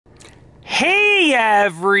Hey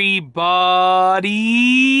everybody!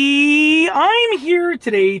 I'm here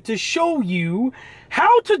today to show you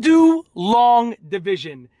how to do long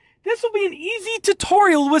division. This will be an easy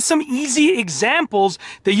tutorial with some easy examples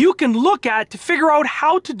that you can look at to figure out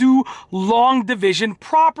how to do long division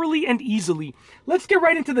properly and easily. Let's get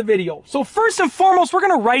right into the video. So first and foremost, we're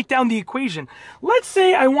going to write down the equation. Let's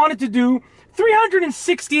say I wanted to do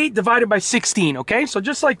 368 divided by 16, okay? So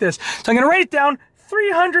just like this. So I'm going to write it down.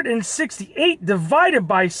 368 divided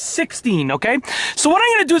by 16, okay? So what I'm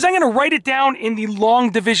going to do is I'm going to write it down in the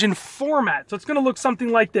long division format. So it's going to look something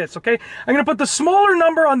like this, okay? I'm going to put the smaller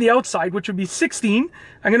number on the outside, which would be 16.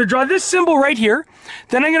 I'm going to draw this symbol right here.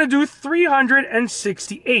 Then I'm going to do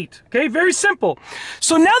 368, okay? Very simple.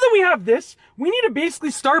 So now that we have this, we need to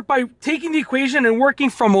basically start by taking the equation and working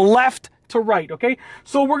from left to right, okay?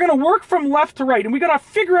 So we're going to work from left to right, and we got to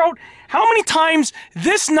figure out how many times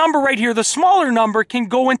this number right here, the smaller number, can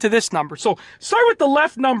go into this number. So start with the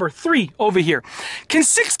left number, 3 over here. Can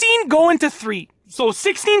 16 go into 3? So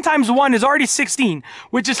 16 times 1 is already 16,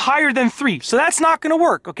 which is higher than 3. So that's not going to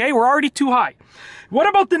work, okay? We're already too high. What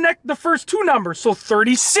about the first two numbers? So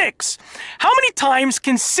 36. How many times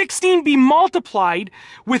can 16 be multiplied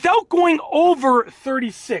without going over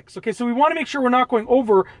 36? Okay, so we want to make sure we're not going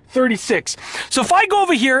over 36. So if I go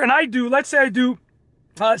over here and let's say I do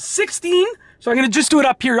 16. So I'm going to just do it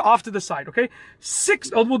up here off to the side, okay?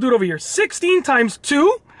 We'll do it over here. 16 times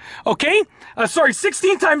 2, okay?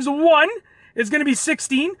 16 times 1 is going to be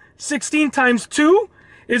 16. 16 times 2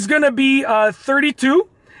 is going to be 32.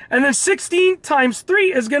 And then 16 times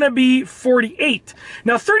 3 is going to be 48.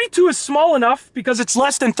 Now 32 is small enough because it's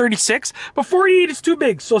less than 36, but 48 is too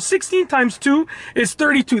big. So 16 times 2 is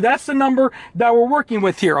 32. That's the number that we're working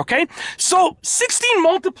with here, okay? So 16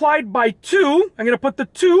 multiplied by 2, I'm going to put the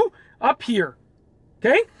 2 up here,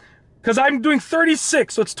 okay? Because I'm doing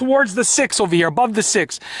 36, so it's towards the 6 over here, above the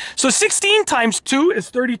 6. So 16 times 2 is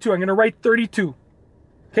 32. I'm going to write 32,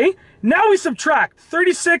 okay? Now we subtract.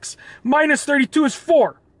 36 minus 32 is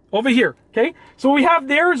 4. Over here, okay? So what we have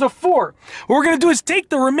there is a 4. What we're going to do is take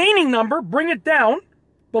the remaining number, bring it down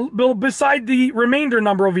beside the remainder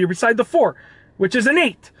number over here, beside the 4, which is an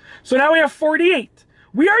 8. So now we have 48.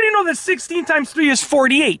 We already know that 16 times 3 is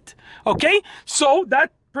 48, okay? So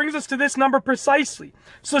that brings us to this number precisely.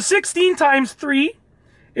 So 16 times 3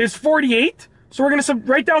 is 48. So we're going to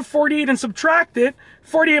write down 48 and subtract it.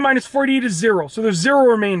 48 minus 48 is 0. So there's 0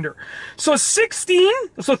 remainder. So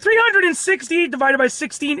 368 divided by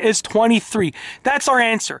 16 is 23. That's our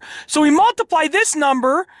answer. So we multiply this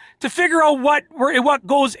number to figure out what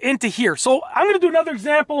goes into here. So I'm going to do another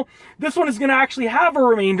example. This one is going to actually have a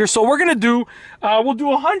remainder. So we're going to do, we'll do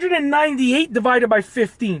 198 divided by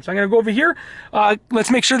 15. So I'm going to go over here. Let's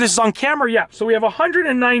make sure this is on camera. Yeah. So we have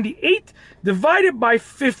 198 divided by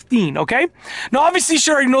 15, okay? Now, obviously, you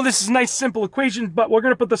should already know this is a nice, simple equation, but we're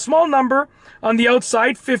going to put the small number on the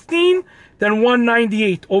outside, 15, then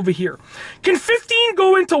 198 over here. Can 15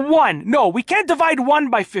 go into 1? No, we can't divide 1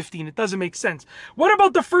 by 15. It doesn't make sense. What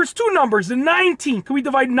about the first two numbers, the 19? Can we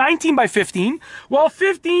divide 19 by 15? Well,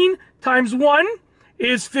 15 times 1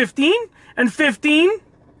 is 15, and 15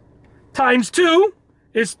 times 2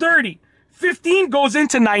 is 30. 15 goes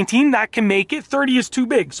into 19, that can make it. 30 is too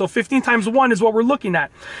big, so 15 times 1 is what we're looking at.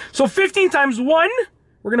 So 15 times 1,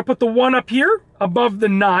 we're going to put the 1 up here, above the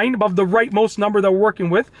 9, above the rightmost number that we're working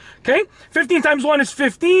with, okay? 15 times 1 is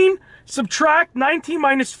 15, subtract 19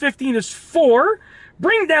 minus 15 is 4,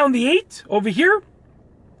 bring down the 8 over here,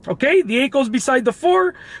 okay? The 8 goes beside the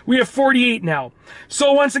 4, we have 48 now.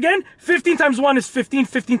 So once again, 15 times 1 is 15,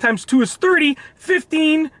 15 times 2 is 30,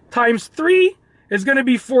 15 times 3 is going to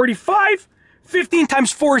be 45. 15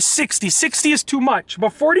 times 4 is 60. 60 is too much,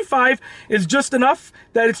 but 45 is just enough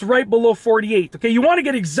that it's right below 48. Okay, you want to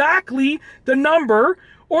get exactly the number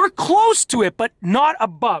or close to it, but not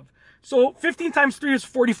above. So 15 times 3 is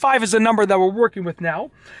 45 is the number that we're working with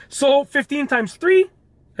now. So 15 times 3,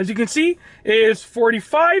 as you can see, is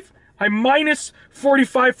 45. I minus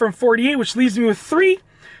 45 from 48, which leaves me with 3.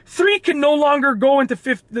 3 can no longer go into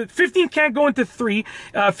 15 can't go into 3.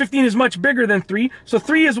 15 is much bigger than 3. So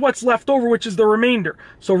 3 is what's left over, which is the remainder.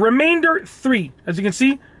 So remainder 3. As you can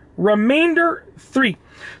see, remainder 3.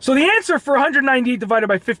 So the answer for 198 divided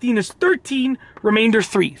by 15 is 13, remainder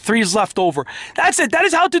 3. 3 is left over. That's it. That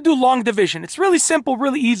is how to do long division. It's really simple,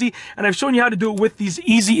 really easy, and I've shown you how to do it with these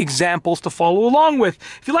easy examples to follow along with.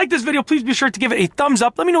 If you like this video, please be sure to give it a thumbs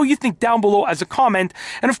up. Let me know what you think down below as a comment.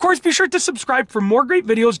 And of course, be sure to subscribe for more great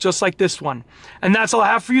videos just like this one. And that's all I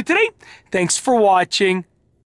have for you today. Thanks for watching.